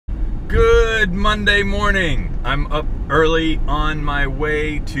Good Monday morning. I'm up early on my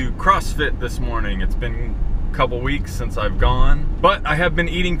way to CrossFit this morning. It's been a couple weeks since I've gone, but I have been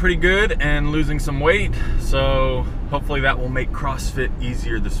eating pretty good and losing some weight, so hopefully that will make CrossFit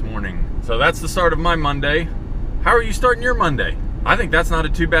easier this morning. So that's the start of my Monday. How are you starting your Monday? I think that's not a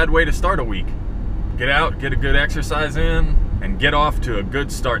too bad way to start a week. Get out, get a good exercise in, and get off to a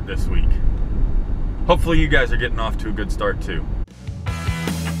good start this week. Hopefully you guys are getting off to a good start too.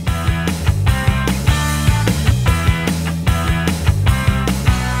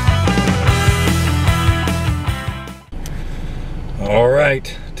 All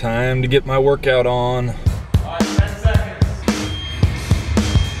right, time to get my workout on. All right, 10 seconds.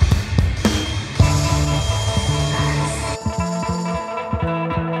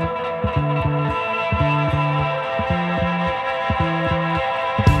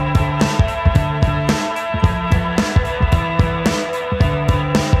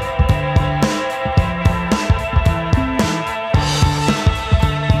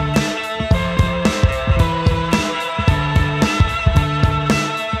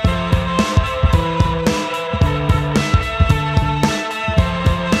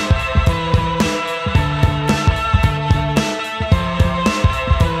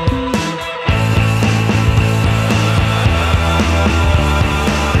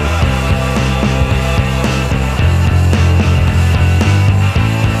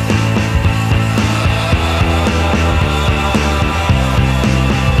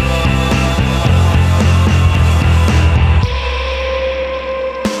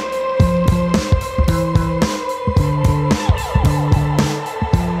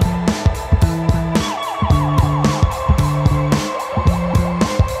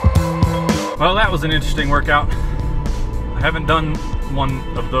 Well, that was an interesting workout. I haven't done one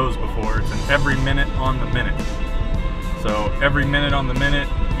of those before. It's an every minute on the minute. So every minute on the minute,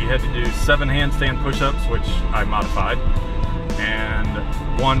 you had to do 7 handstand push-ups, which I modified,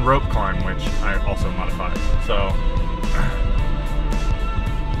 and 1 rope climb, which I also modified. So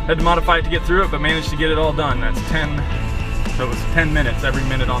had to modify it to get through it, but managed to get it all done. That's 10, so it was 10 minutes, every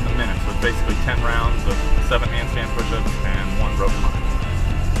minute on the minute. So it's basically 10 rounds of 7 handstand push-ups and 1 rope climb.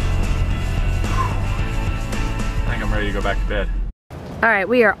 I think I'm ready to go back to bed. All right,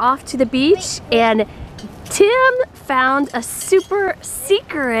 we are off to the beach, and Tim found a super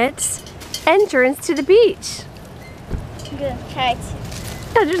secret entrance to the beach. I'm gonna try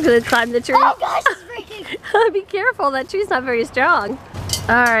to. I'm just gonna climb the tree. Oh gosh, it's breaking. Be careful, that tree's not very strong.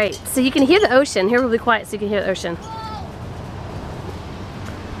 All right, so you can hear the ocean. Here we'll be quiet so you can hear the ocean.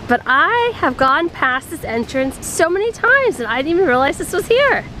 But I have gone past this entrance so many times and I didn't even realize this was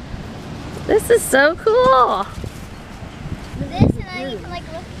here. This is so cool. This, and then you can like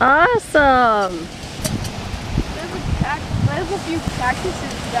look. Awesome. There's a few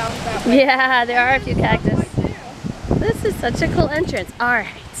cactuses down that way. Yeah, there are a few cactus. This is such a cool entrance. All right.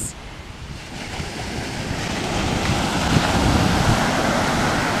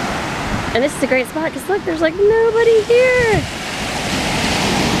 And this is a great spot because look, there's like nobody here.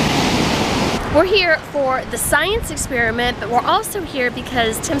 We're here for the science experiment, but we're also here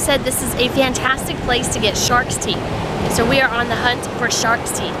because Tim said this is a fantastic place to get shark's teeth. So we are on the hunt for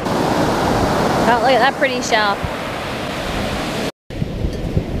shark's teeth. Oh, look at that pretty shell.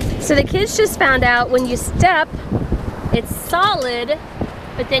 So the kids just found out when you step, it's solid,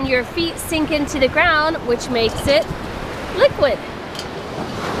 but then your feet sink into the ground, which makes it liquid.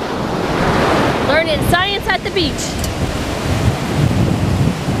 Learning science at the beach.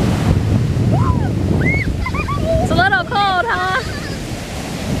 It's a little cold, huh?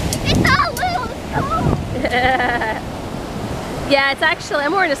 It's a little cold. Yeah, it's actually,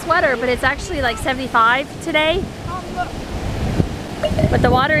 I'm wearing a sweater, but it's actually like 75 today. But the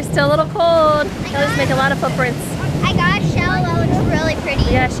water is still a little cold. Those make a lot of footprints. I got a shell that looks really pretty.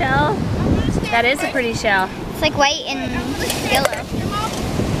 You got a shell? That is a pretty shell. It's like white and yellow.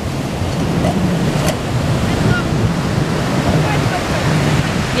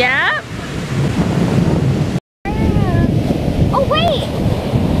 Yeah? Oh wait!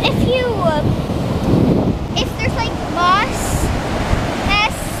 If there's like moss,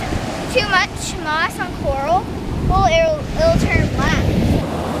 has too much moss on coral, well it'll turn black.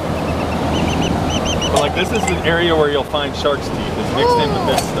 But like this is an area where you'll find shark's teeth. It's mixed in with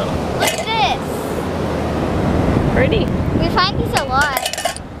this stuff. Look at this. Pretty. We find these a lot.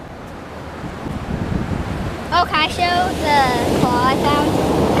 Oh, can I show the claw I found?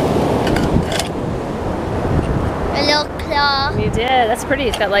 A little claw. You did. That's pretty.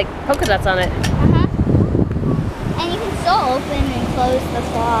 It's got like polka dots on it. And you can still open and close the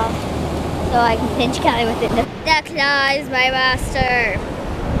claw. So I can pinch Callie with it. The claw is my master.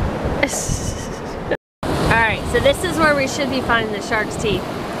 Alright, so this is where we should be finding the shark's teeth.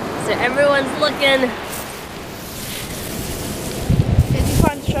 So everyone's looking. Did you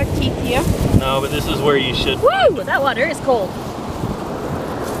find shark teeth here? No, but this is where you should. Woo! That water is cold.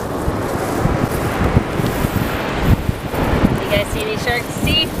 You guys see any shark's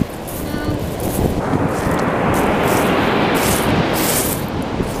teeth?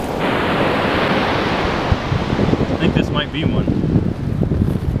 I think this might be one.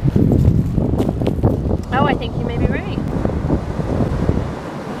 Oh, I think you may be right.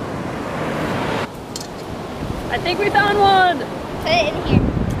 I think we found one! Put it in here.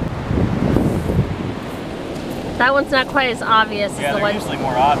 That one's not quite as obvious Yeah, as the they're one. usually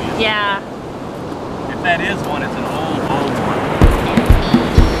more obvious. Yeah. If that is one, it's an old one.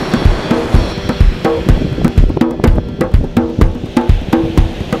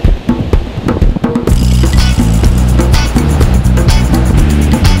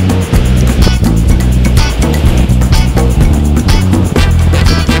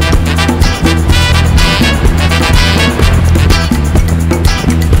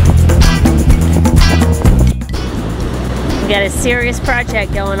 Got a serious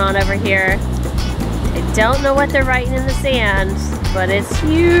project going on over here. I don't know what they're writing in the sand, but it's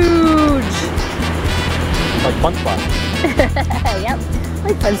huge. Like Fun Spot. Yep,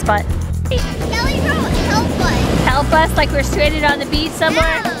 like Fun Spot. Kelly wrote help us. Help us, like we're stranded on the beach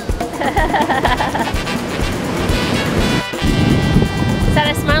somewhere. No. Is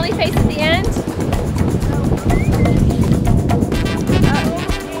that a smiley face at the end? Uh-oh.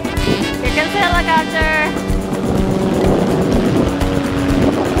 Here comes the helicopter.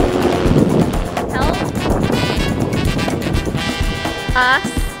 Us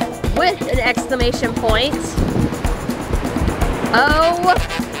with an exclamation point. Oh,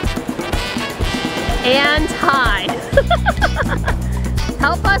 and hi.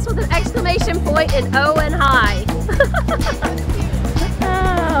 Help us with an exclamation point and oh and hi.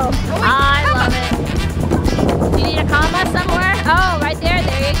 Oh, I love it. You need a comma somewhere? Oh, right there.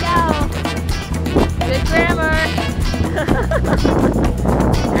 There you go. Good grammar.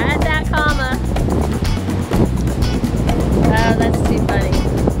 Add that comma. Oh, that's too funny.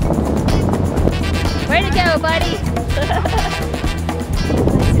 Way to go, buddy.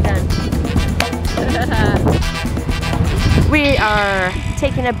 We are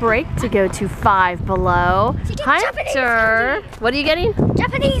taking a break to go to Five Below. Hunter, what are you getting?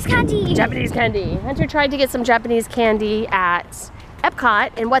 Japanese candy. Japanese candy. Hunter tried to get some Japanese candy at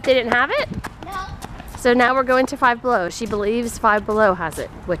Epcot, and what, they didn't have it? No. So now we're going to Five Below. She believes Five Below has it,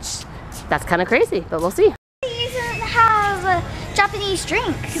 which that's kind of crazy, but we'll see. Have Japanese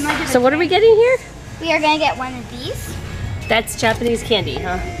drinks. So what are we getting here? We are gonna get one of these. That's Japanese candy,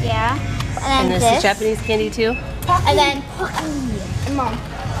 huh? Yeah. And And this then is Japanese candy too? And then and Mom.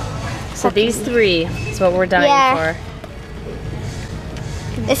 So these three is what we're dying for.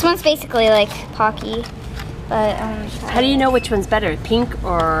 This one's basically like Pocky, but How do you know which one's better? Pink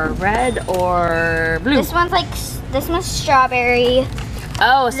or red or blue? this one's strawberry.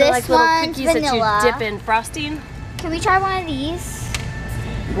 Oh, so this like little one's cookies vanilla. that you dip in frosting? Can we try one of these?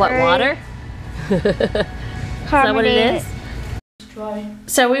 What, water? Is that what it is?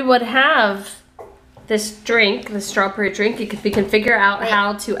 So we would have this drink, the strawberry drink. We can figure out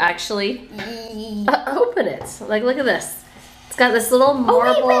how to actually open it. Like, look at this. It's got this little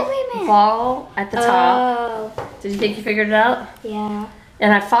marble wait a minute. ball at the top. Oh, Did you think you figured it out? yeah.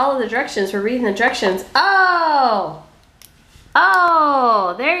 And I followed the directions. We're reading the directions. Oh!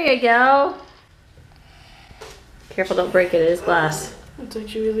 Oh, there you go. Careful, don't break it. It is glass. It's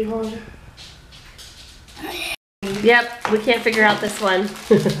actually really hard. Yep, we can't figure out this one.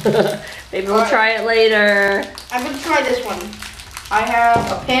 Maybe we'll try it later. I'm gonna try this one. I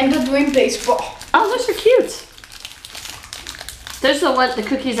have a panda doing baseball. Oh, those are cute. Those are the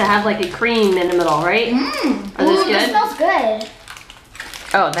cookies that have like a cream in the middle, right? Mmm. Are those It good? smells good.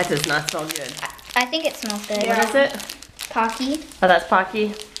 Oh, that does not smell good. I think it smells good. What is it? Pocky. Oh, that's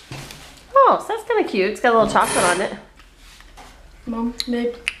Pocky. Oh, so that's kind of cute. It's got a little chocolate on it. Mom,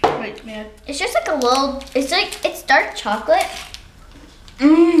 babe. Wait, man. It's just like a little. It's dark chocolate.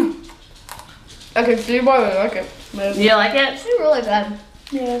 Mmm. Okay, see why I like it. You like it? It's really good.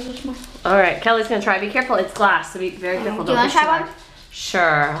 Yeah, it's small. All right, Kelly's gonna try. Be careful, it's glass, so be very careful. Do you want to try one?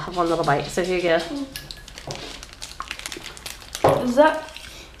 Sure, I'll have one little bite. So here you go. Is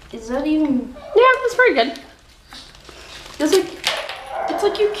that even? Yeah, it's pretty good. It's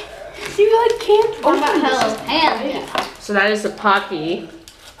like you can't open this. And So that is the Pocky.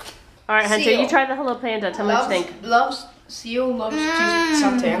 All right, Hunter, Seal. you try the Hello Panda. Tell me what you think. Loves seal loves to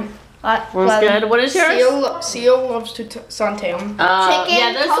suntan. One's good. What is yours? Seal loves to suntan. Chicken,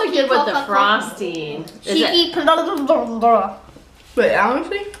 yeah, those are good with the Coca-Cola. frosting. Is it? Cheeky. But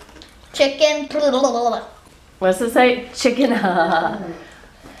honestly, Chicken. What's it say? Chicken.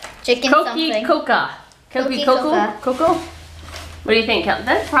 Chicken Cokie something. Coca. Cokie Coco. Coca. Coco. What do you think?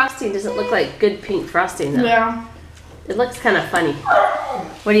 That frosting doesn't look like good pink frosting though. yeah. It looks kind of funny.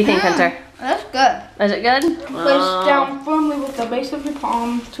 What do you think, Hunter? That's good. Is it good? Place down firmly with the base of your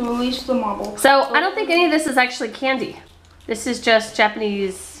palm to release the marble. So I don't think any of this is actually candy. This is just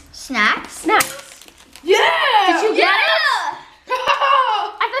Japanese Snacks. snacks. Yeah! Did you get it?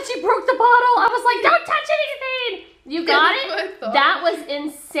 I thought you broke the bottle. I was like, don't touch anything. You got it? That was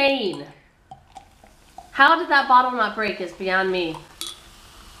insane. How did that bottle not break is beyond me.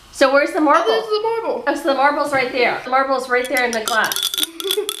 So where's the marble? This is the marble. Oh, so the marble's right there. The marble's right there in the glass.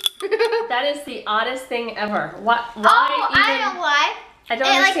 That is the oddest thing ever. Why Oh, even? I know why. I don't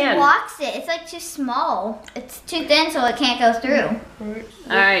It understand. like blocks it. It's like too small. It's too thin, so it can't go through.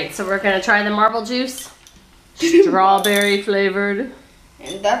 All right, so we're gonna try the marble juice. Strawberry flavored.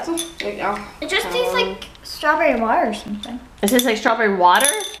 And that's a It just tastes like strawberry water or something. Is this like strawberry water?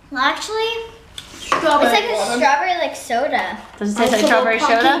 Well, actually, strawberry it's like a water. strawberry like soda. Does it taste like Also strawberry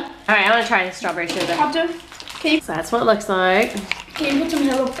pumpkin. soda? All right, I want to try the strawberry soda. Hunter, So that's what it looks like. can you put some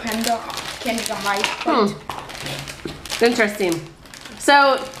Hello Panda candy on my plate? Interesting.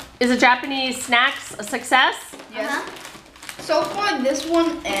 So, is the Japanese snacks a success? Yes. So far, this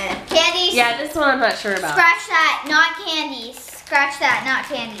one, Candies. Yeah, this one I'm not sure about. Scratch that, not candies. Scratch that, not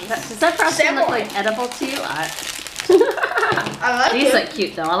candies. Does that frosting look Savory. like edible to you? I like These it. look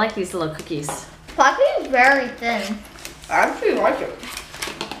cute though. I like these little cookies. Poppy is very thin. I actually like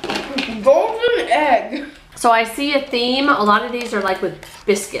it. Golden egg. So I see a theme. A lot of these are like with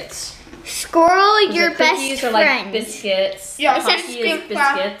biscuits. Squirrel, Is your it best cookies or friend. like biscuits? Yeah, it says Hockey is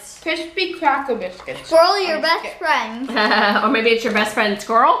biscuits. Crispy cracker biscuits. Squirrel, your best friend. Or maybe it's your best friend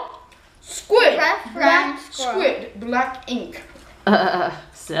squirrel? Squid. Best friend, Black squirrel. squid. Black ink.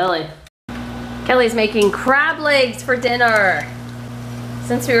 Silly. Kelly's making crab legs for dinner.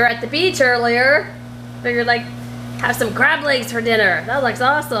 Since we were at the beach earlier, figured like have some crab legs for dinner. That looks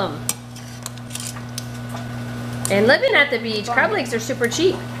awesome. And living at the beach, crab legs are super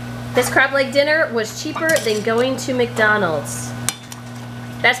cheap. This crab leg dinner was cheaper than going to McDonald's.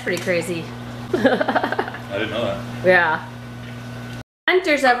 That's pretty crazy. I didn't know that. Yeah.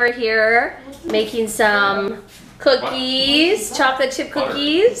 Hunter's over here making some cookies, chocolate chip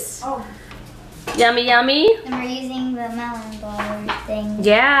cookies. Oh. Yummy, yummy. And we're using the melon ball thing.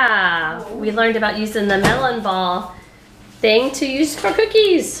 Yeah, we learned about using the melon ball thing to use for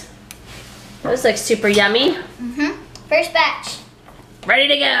cookies. Those look super yummy. First batch. Ready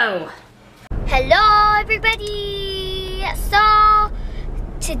to go. Hello, everybody. So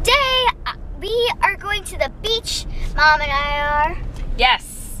today we are going to the beach. Mom and I are.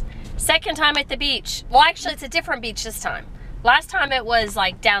 Yes, second time at the beach. Well, actually, it's a different beach this time. Last time it was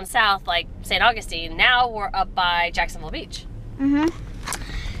like down south, like St. Augustine. Now we're up by Jacksonville Beach.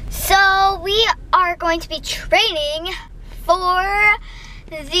 So we are going to be training for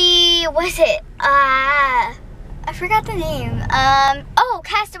the, what's it? I forgot the name. Oh,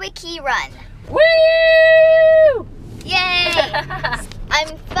 Castaway Key Run. Woo! Yay!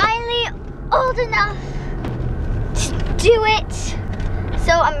 I'm finally old enough to do it.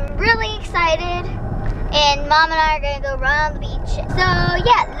 So I'm really excited. And Mom and I are gonna go run on the beach. So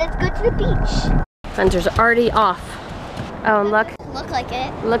yeah, let's go to the beach. Hunter's already off. Oh, and Look like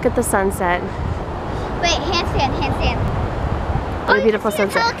it. look at the sunset. Wait, handstand, handstand. What a you beautiful can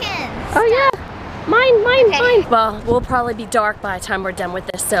see the sunset. pelicans. Oh yeah, mine. Okay. Well, we'll probably be dark by the time we're done with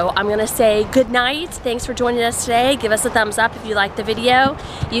this, so I'm gonna say good night. Thanks for joining us today. Give us a thumbs up if you liked the video.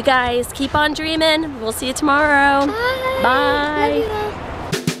 You guys keep on dreaming. We'll see you tomorrow. Bye. Bye. Love you.